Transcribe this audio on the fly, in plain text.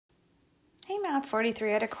Math 43,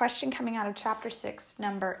 I had a question coming out of Chapter 6,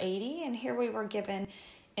 number 80, and here we were given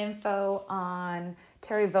info on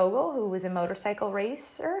Terry Vogel, who was a motorcycle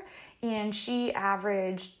racer, and she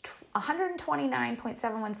averaged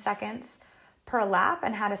 129.71 seconds per lap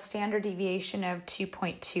and had a standard deviation of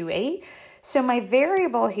 2.28. So my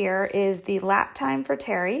variable here is the lap time for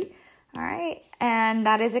Terry, all right, and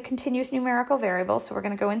that is a continuous numerical variable, so we're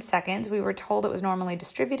going to go in seconds. We were told it was normally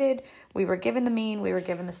distributed. We were given the mean. We were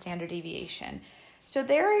given the standard deviation. So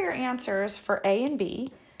there are your answers for A and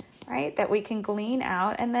B, right, that we can glean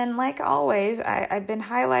out. And then, like always, I've been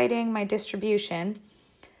highlighting my distribution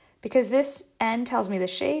because this N tells me the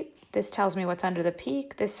shape. This tells me what's under the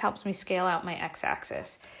peak. This helps me scale out my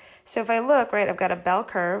x-axis. So if I look, right, I've got a bell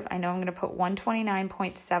curve. I know I'm going to put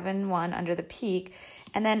 129.71 under the peak.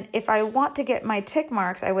 And then if I want to get my tick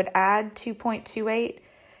marks, I would add 2.28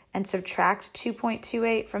 and subtract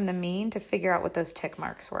 2.28 from the mean to figure out what those tick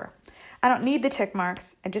marks were. I don't need the tick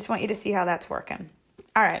marks. I just want you to see how that's working.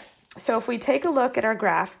 All right, so if we take a look at our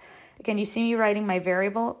graph, again, you see me writing my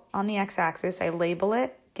variable on the x-axis. I label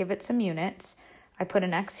it, give it some units. I put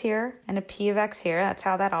an x here and a p of x here. That's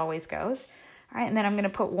how that always goes. All right, and then I'm going to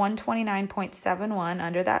put 129.71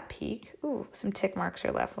 under that peak. Ooh, some tick marks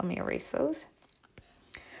are left. Let me erase those.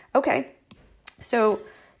 Okay, so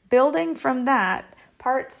building from that,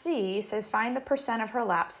 part C says find the percent of her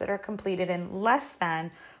laps that are completed in less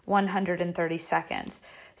than 130 seconds.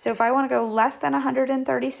 So if I want to go less than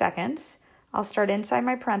 130 seconds, I'll start inside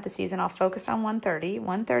my parentheses and I'll focus on 130.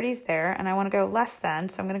 130 is there, and I want to go less than,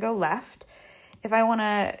 so I'm going to go left. If I want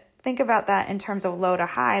to think about that in terms of low to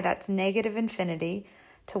high, that's negative infinity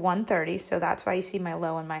to 130, so that's why you see my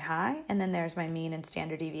low and my high, and then there's my mean and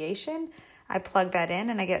standard deviation. I plug that in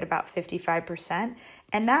and I get about 55%,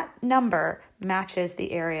 and that number matches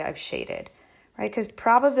the area I've shaded, right? Because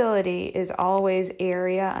probability is always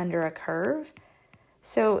area under a curve.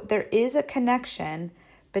 So there is a connection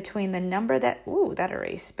between the number that,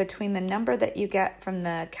 between the number that you get from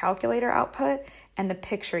the calculator output and the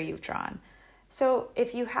picture you've drawn. So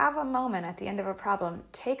if you have a moment at the end of a problem,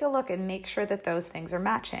 take a look and make sure that those things are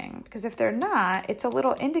matching. Because if they're not, it's a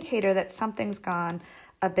little indicator that something's gone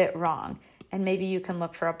a bit wrong. And maybe you can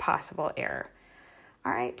look for a possible error.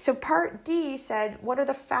 All right, so part D said, what are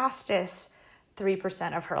the fastest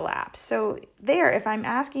 3% of her laps? So there, if I'm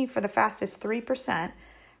asking for the fastest 3%,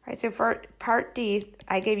 right, so for part D,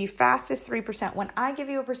 I gave you fastest 3%. When I give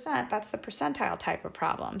you a percent, that's the percentile type of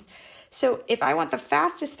problems. So if I want the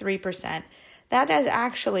fastest 3%, that is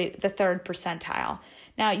actually the third percentile.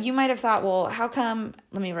 Now, you might have thought, well, how come,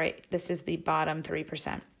 let me write, this is the bottom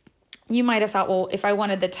 3%. You might have thought, well, if I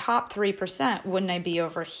wanted the top 3%, wouldn't I be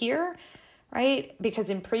over here, right? Because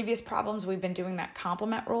in previous problems, we've been doing that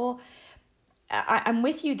complement rule. I'm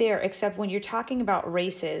with you there, except when you're talking about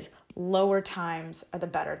races, lower times are the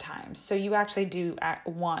better times. So you actually do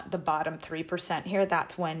want the bottom 3% here.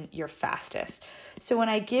 That's when you're fastest. So when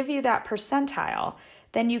I give you that percentile,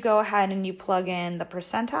 then you go ahead and you plug in the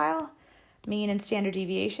percentile, mean and standard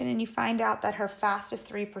deviation, and you find out that her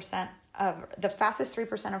fastest 3%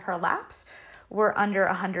 of her laps were under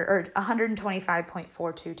 100 or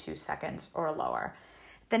 125.422 seconds or lower.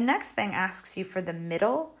 The next thing asks you for the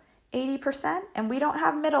middle 80%, and we don't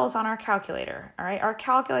have middles on our calculator, all right? Our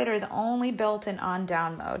calculator is only built in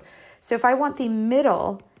on-down mode. So if I want the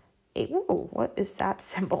middle, what is that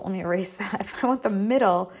symbol? Let me erase that. If I want the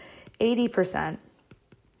middle 80%,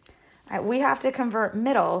 all right, we have to convert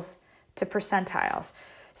middles to percentiles.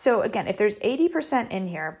 So again, if there's 80% in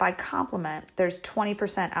here, by complement, there's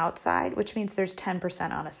 20% outside, which means there's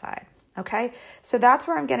 10% on a side, okay? So that's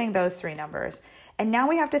where I'm getting those three numbers. And now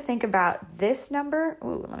we have to think about this number.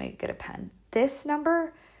 Let me get a pen. This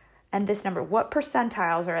number and this number. What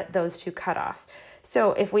percentiles are at those two cutoffs?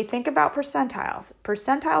 So if we think about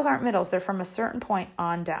percentiles aren't middles. They're from a certain point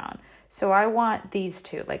on down. So I want these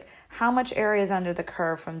two, like how much area is under the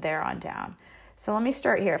curve from there on down. So let me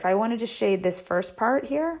start here. If I wanted to shade this first part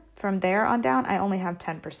here, from there on down, I only have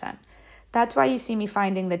 10%. That's why you see me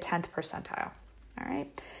finding the 10th percentile. All right.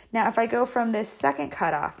 Now, if I go from this second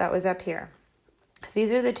cutoff that was up here, so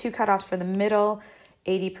these are the two cutoffs for the middle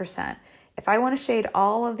 80%. If I want to shade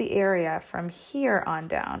all of the area from here on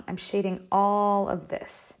down, I'm shading all of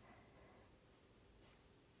this.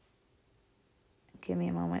 Give me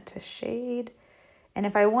a moment to shade. And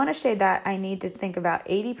if I want to shade that, I need to think about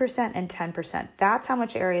 80% and 10%. That's how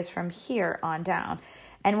much area is from here on down.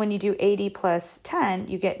 And when you do 80 plus 10,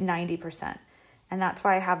 you get 90%. And that's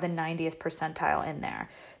why I have the 90th percentile in there.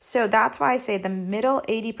 So that's why I say the middle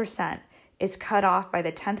 80% is cut off by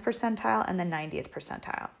the 10th percentile and the 90th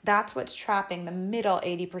percentile. That's what's trapping the middle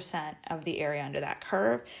 80% of the area under that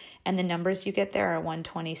curve. And the numbers you get there are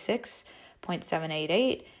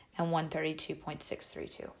 126.788 and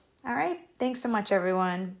 132.632. All right. Thanks so much,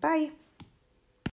 everyone. Bye.